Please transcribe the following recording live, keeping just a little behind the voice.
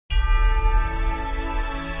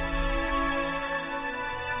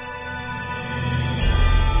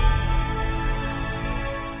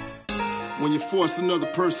force another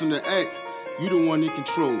person to act, you the one in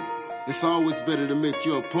control. It's always better to make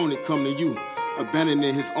your opponent come to you,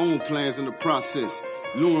 abandoning his own plans in the process,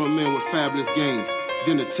 lure him in with fabulous gains,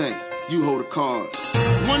 then attack. You hold the cards.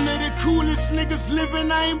 One of the coolest niggas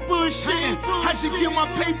living, I ain't bullshitting. I just get my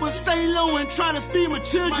paper, stay low, and try to feed my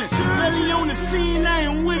children. Really on the scene, I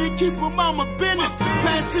ain't with it, keep them on my business.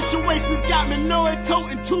 Past situations got me know it,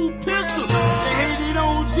 toting 2 pistols. They hated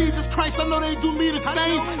on Jesus Christ, I know they do me the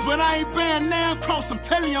same. But I ain't banned now, cross, I'm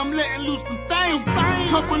telling you, I'm letting loose them things.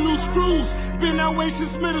 Couple loose screws, been that way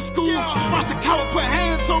since middle school. Watch the coward put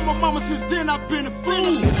hands on my mama, since then I've been a fool.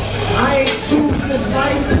 I ain't choose this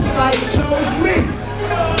life, this life chose me.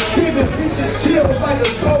 Giving bitches chills like a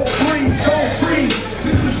gold breeze.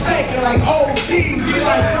 People shaking like OG, be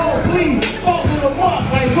like, no please. Folding them up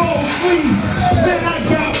like roll sleeves. Then I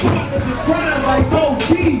got partners and grind like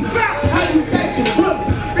OG. How you catching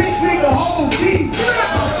bullets? Bitch nigga hold D.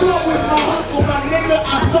 My flow is my hustle, my nigga,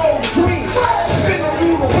 I sold dreams. Been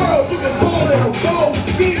around the world, you can call it a gold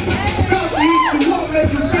scheme. Come to eat you up,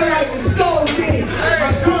 make you feel like a stone king.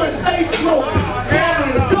 My gun stay smoking.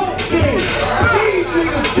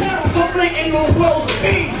 Ain't no low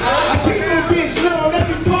speed. I keep that bitch low, let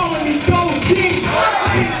me calling me gold deep.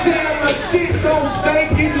 Ain't saying my shit don't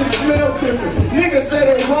stink, it just smell different. Niggas say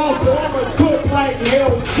they wrong, so I'ma cook like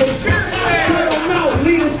Hell's Kitchen. I don't know,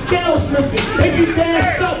 leave the scales missing. If you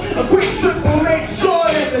danced up, a quick trip will make sure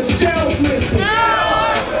that the shell's missing.